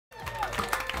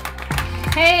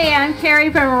Hey, I'm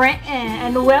Carrie from Renton,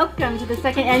 and welcome to the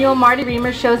second annual Marty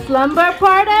Riemer Show Slumber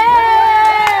Party!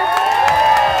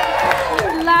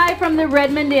 Live from the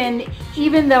Redmond Inn.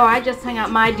 Even though I just hung out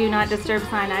my Do Not Disturb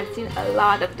sign, I've seen a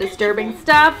lot of disturbing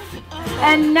stuff.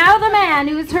 And now the man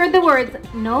who's heard the words,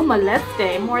 no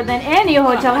moleste, more than any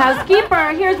hotel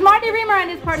housekeeper. Here's Marty Riemer and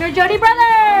his partner, Jody Brothers!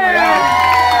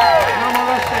 No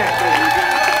moleste.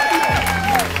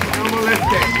 No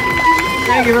moleste.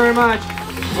 Thank you very much.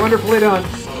 Wonderfully done.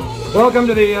 Welcome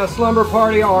to the Slumber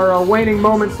Party, our waning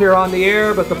moments here on the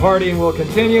air, but the partying will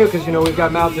continue because, you know, we've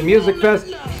got Mountain Music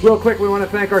Fest. Real quick, we want to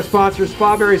thank our sponsors,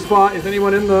 Spawberry Spa. Is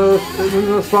anyone in the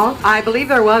spa? I believe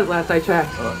there was last I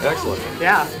checked. Excellent.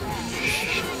 Yeah.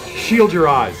 Shield your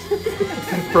eyes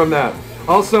from that.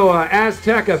 Also,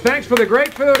 Azteca. Thanks for the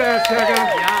great food,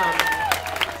 Azteca.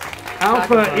 Yeah.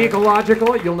 Alpha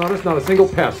Ecological. You'll notice not a single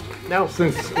pest. No.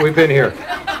 Since we've been here.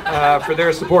 For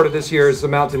their support of this year's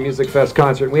Mountain Music Fest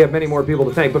concert. We have many more people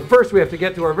to thank, but first we have to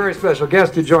get to our very special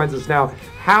guest who joins us now.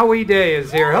 Howie Day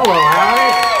is here. Hello,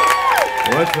 Howie.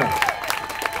 What's up?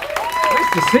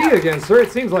 Nice to see you again, sir.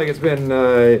 It seems like it's been,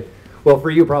 well, for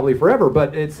you probably forever,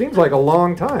 but it seems like a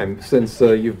long time since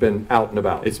you've been out and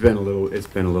about. It's been a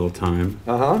little time.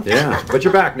 Uh-huh. Yeah. But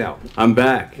you're back now. I'm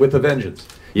back. With a vengeance.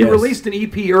 Yes. You released an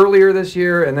EP earlier this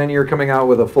year, and then you're coming out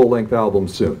with a full-length album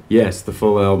soon. Yes, the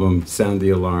full album, Sound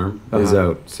the Alarm, is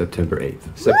out September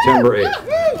 8th. September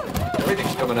 8th.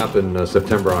 Everything's coming up in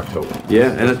September, October.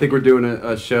 Yeah, and I think we're doing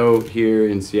a show here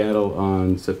in Seattle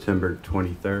on September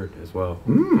 23rd as well.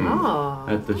 Oh.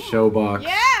 At the Showbox.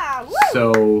 Yeah!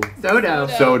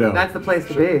 Sodo. That's the place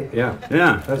to be. Yeah.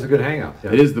 Yeah. That's a good hangout.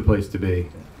 Yeah. It is the place to be.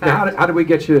 Now, how did we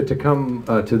get you to come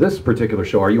to this particular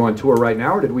show? Are you on tour right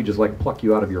now, or did we just like pluck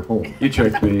you out of your home? You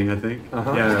tricked me, I think.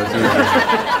 Uh-huh.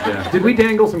 Yeah. Did we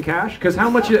dangle some cash? Because how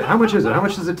much is it? How much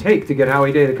does it take to get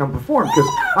Howie Day to come perform? Because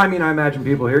I mean, I imagine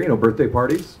people here, you know, birthday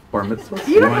parties, bar mitzvahs.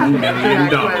 You don't have $1 to answer million.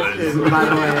 that question, by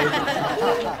the way.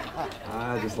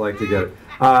 I just like to get it.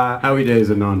 Howie Day is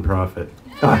a non-profit.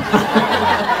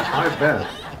 I bet.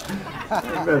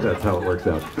 I bet that's how it works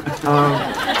out.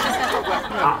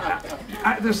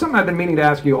 There's something I've been meaning to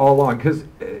ask you all along, because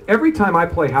every time I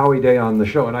play Howie Day on the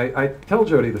show, and I tell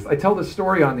Jody this, I tell this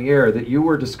story on the air that you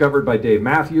were discovered by Dave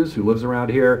Matthews, who lives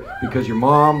around here, because your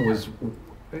mom was...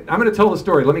 I'm going to tell the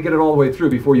story. Let me get it all the way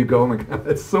through before you go.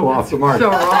 It's so off the mark.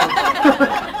 So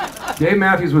wrong. Dave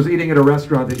Matthews was eating at a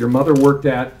restaurant that your mother worked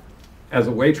at as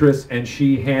a waitress, and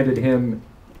she handed him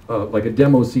like a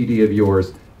demo CD of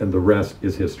yours, and the rest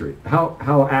is history.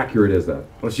 How accurate is that?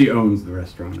 Well, she owns the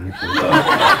restaurant, actually.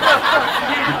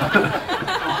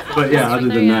 But yeah, other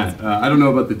than that, I don't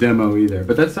know about the demo either,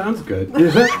 but that sounds good.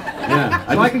 Is it? Yeah.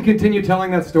 I can continue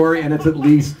telling that story, and it's at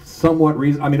least somewhat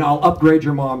reason. I mean, I'll upgrade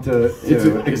your mom to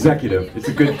executive. It's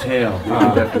a good tale,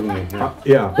 definitely.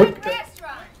 Yeah. What?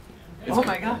 Oh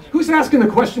my gosh. Who's asking the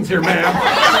questions here, ma'am?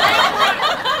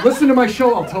 Listen to my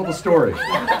show. I'll tell the story.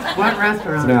 What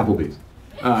restaurant? It's an Applebee's.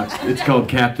 It's called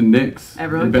Captain Nick's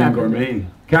in Bangor, Maine.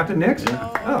 Captain Nick's?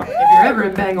 Yeah. Oh. If you're ever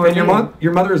in Bangor, And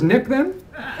your mother is Nick then?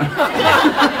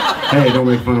 Hey, don't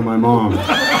make fun of my mom.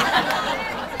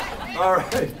 All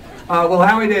right. Well,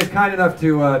 Howie Day is kind enough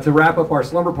to wrap up our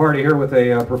slumber party here with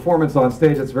a performance on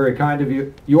stage. That's very kind of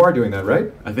you. You are doing that,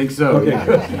 right? I think so. Okay, yeah.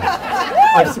 good.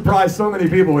 I've surprised so many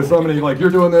people with so many, like, you're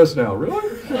doing this now.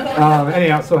 Really?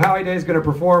 Anyhow, so Howie Day is going to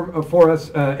perform for us,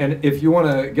 and if you want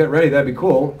to get ready, that'd be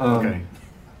cool. Okay.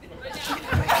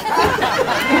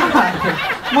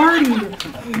 Marty,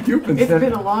 It's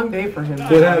been a long day for him.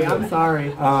 It has I'm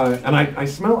sorry. And I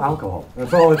smell alcohol.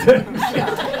 That's all it is.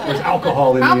 There's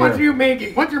alcohol in How the much air. are you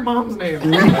making? What's your mom's name?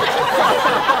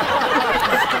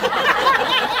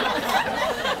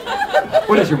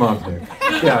 What is your mom's name?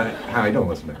 Yeah, Howie, don't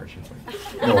listen to her. She's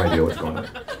like, no idea what's going on.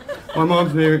 My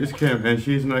mom's name is Kim, and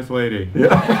she's a nice lady.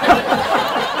 Yeah.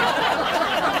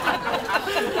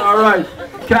 All right,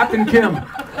 Captain Kim.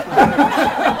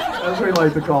 As we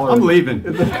like to call her. I'm leaving.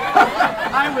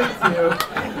 I would too.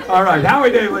 All right,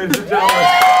 Howie Day, ladies and gentlemen.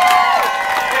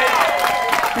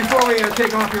 Before we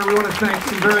take off here, we want to thank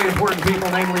some very important people,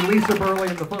 namely Lisa Burley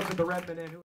and the folks at the Redmond Inn.